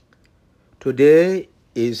Today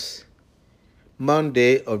is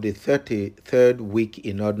Monday of the 33rd week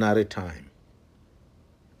in Ordinary Time.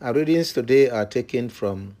 Our readings today are taken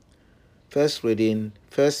from first reading,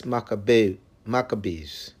 1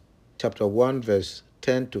 Maccabees, chapter 1, verse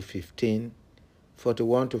 10 to 15,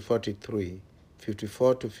 41 to 43,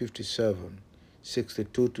 54 to 57,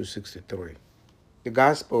 62 to 63. The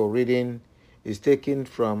Gospel reading is taken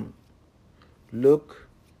from Luke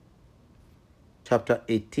chapter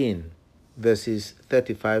 18, verses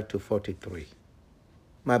 35 to 43.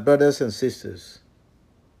 My brothers and sisters,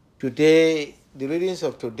 today, the readings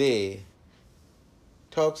of today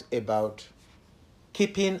talks about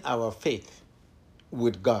keeping our faith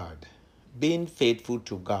with God, being faithful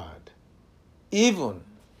to God. Even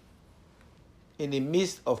in the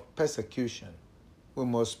midst of persecution, we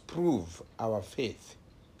must prove our faith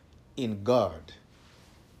in God,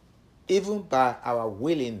 even by our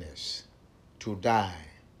willingness to die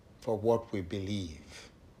for what we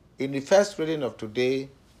believe. In the first reading of today,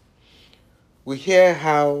 we hear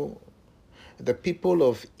how the people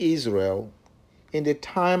of Israel in the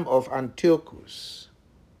time of Antiochus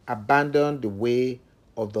abandoned the way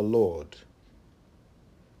of the Lord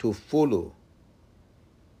to follow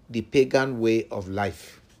the pagan way of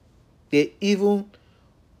life. They even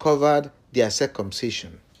covered their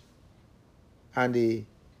circumcision. And the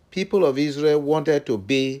people of Israel wanted to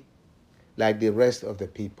be like the rest of the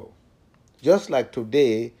people. Just like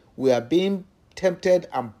today, we are being tempted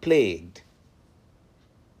and plagued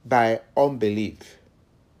by unbelief.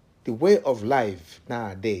 The way of life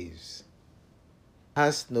nowadays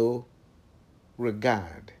has no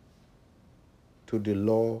regard to the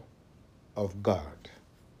law of God.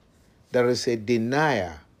 There is a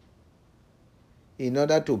denial in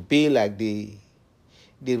order to be like the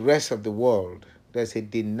rest of the world. There's a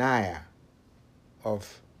denial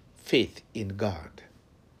of faith in God,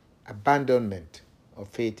 abandonment of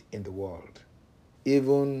faith in the world.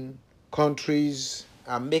 Even countries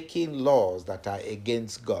are making laws that are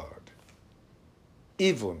against God,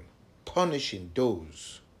 even punishing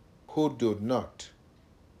those who do not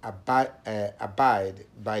abide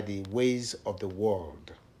by the ways of the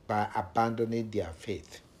world, by abandoning their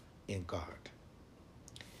faith in God.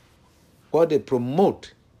 What they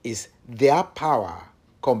promote is their power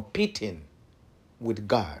competing with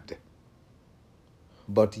God.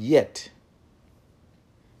 But yet,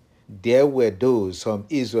 there were some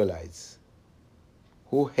Israelites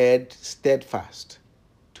who held steadfast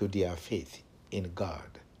to their faith in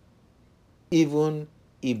God, even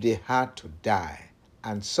if they had to die,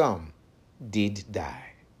 and some did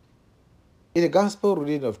die. In the gospel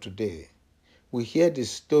reading of today, we hear the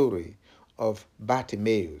story of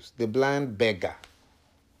Bartimaeus, the blind beggar,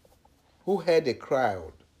 who heard a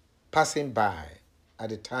crowd passing by at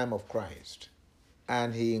the time of Christ,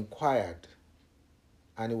 and he inquired,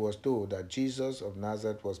 and he was told that Jesus of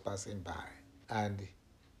Nazareth was passing by, and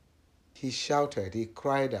he shouted, he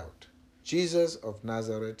cried out, "Jesus of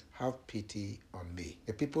Nazareth, have pity on me."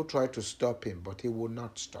 The people tried to stop him, but he would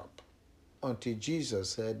not stop until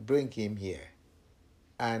Jesus said, "Bring him here."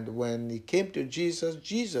 And when he came to Jesus,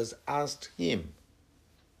 Jesus asked him,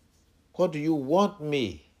 "What do you want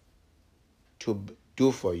me to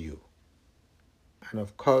do for you?" And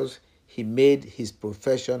of course, he made his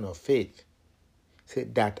profession of faith,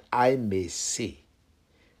 said, "That I may see."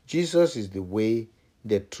 Jesus is the way,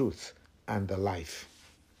 the truth, and the life.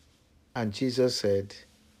 And Jesus said,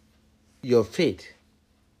 "Your faith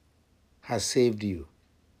has saved you.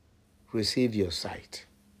 Receive your sight."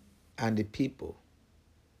 And the people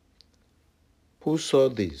who saw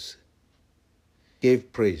this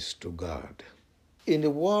gave praise to God. In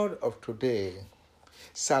the world of today,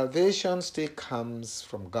 salvation still comes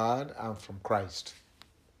from God and from Christ.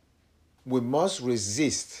 We must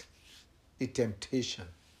resist the temptation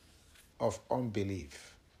of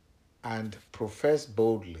unbelief and profess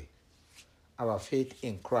boldly our faith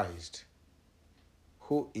in Christ,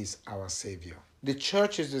 who is our Savior. The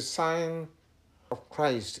church is the sign of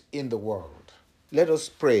Christ in the world. Let us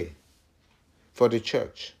pray for the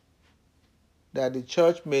church, that the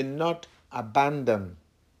church may not abandon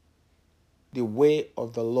the way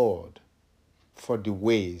of the Lord for the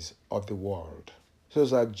ways of the world. So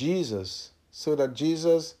that Jesus,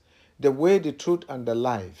 the way, the truth, and the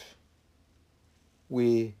life,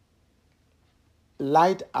 we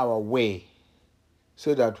light our way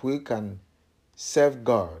so that we can serve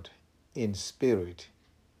God in spirit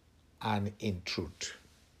and in truth.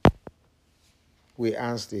 We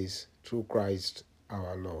ask this through Christ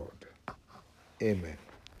our Lord. Amen.